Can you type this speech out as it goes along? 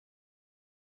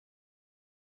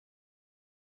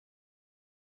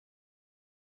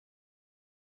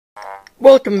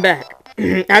Welcome back.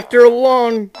 After a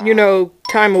long,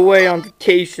 time away on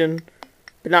vacation,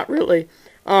 but not really.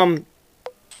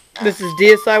 This is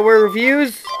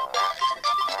DSiWareReviews.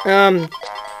 I'm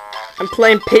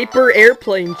playing Paper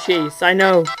Airplane Chase. I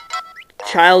know,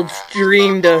 child's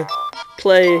dream to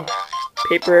play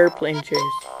Paper Airplane Chase.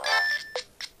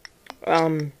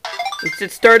 Let's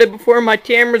get started before my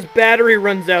camera's battery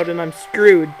runs out and I'm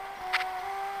screwed.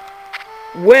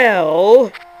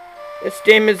 Well, this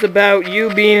game is about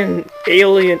you being an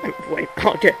alien. Wait,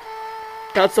 okay.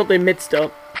 Got something mixed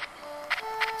up.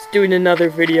 Let's do another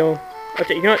video.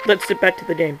 Okay, you know what? Let's get back to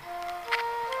the game.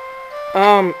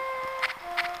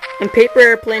 In Paper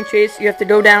Airplane Chase, you have to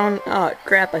go down. Oh,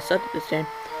 crap, I suck at this game.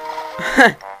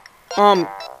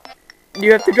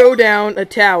 You have to go down a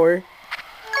tower.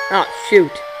 Oh,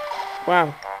 shoot.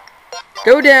 Wow.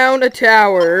 Go down a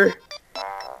tower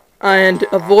and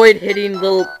avoid hitting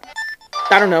little,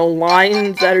 I don't know,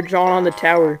 lines that are drawn on the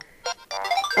tower.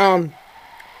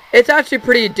 It's actually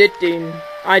pretty addicting.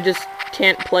 I just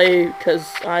can't play because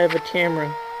I have a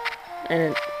camera.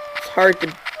 And it's hard to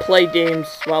play games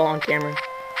while on camera.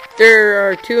 There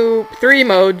are three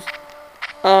modes.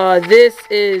 This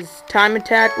is time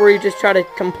attack, where you just try to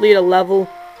complete a level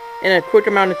in a quick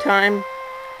amount of time.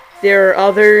 There are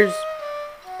others,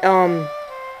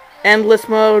 endless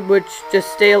mode, which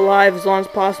just stay alive as long as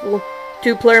possible.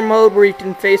 Two-player mode, where you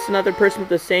can face another person with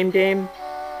the same game.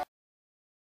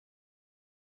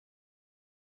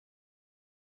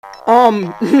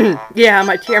 Yeah,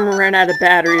 my camera ran out of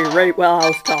battery right while I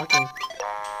was talking.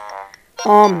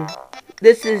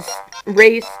 This is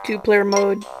race, two-player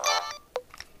mode.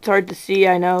 It's hard to see,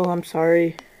 I know, I'm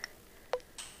sorry.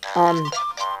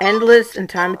 Endless and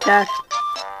time attack.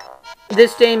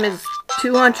 This game is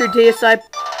 200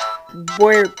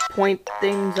 DSiWare point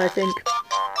things, I think.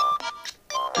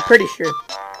 I'm pretty sure.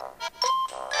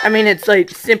 I mean, it's like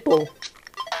simple.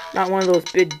 Not one of those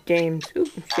big games. Ooh,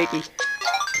 I'm shaky.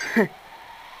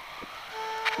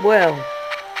 Well,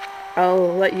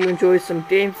 I'll let you enjoy some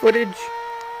game footage.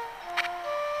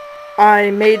 I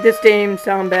made this game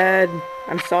sound bad.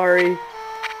 I'm sorry.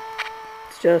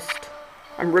 It's just,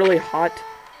 I'm really hot,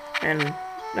 and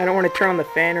I don't want to turn on the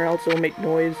fan or else it'll make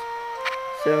noise.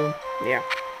 So, yeah.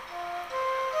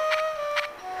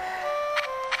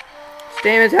 This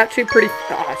game is actually pretty,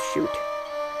 shoot.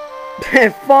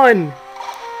 Fun!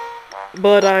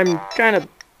 But I'm kind of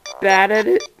bad at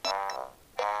it.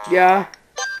 Yeah.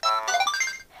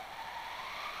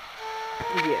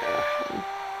 Yeah.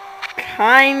 I'm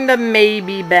kinda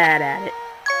maybe bad at it.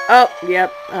 Oh,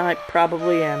 yep, I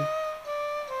probably am.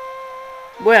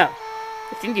 Well,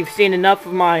 I think you've seen enough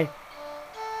of my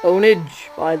ownage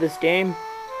by this game.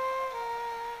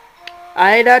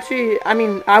 I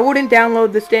wouldn't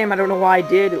download this game. I don't know why I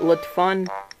did. It looked fun.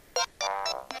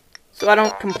 So I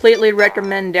don't completely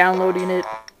recommend downloading it.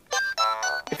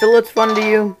 If it looks fun to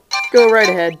you, go right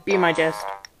ahead. Be my guest.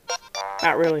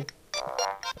 Not really.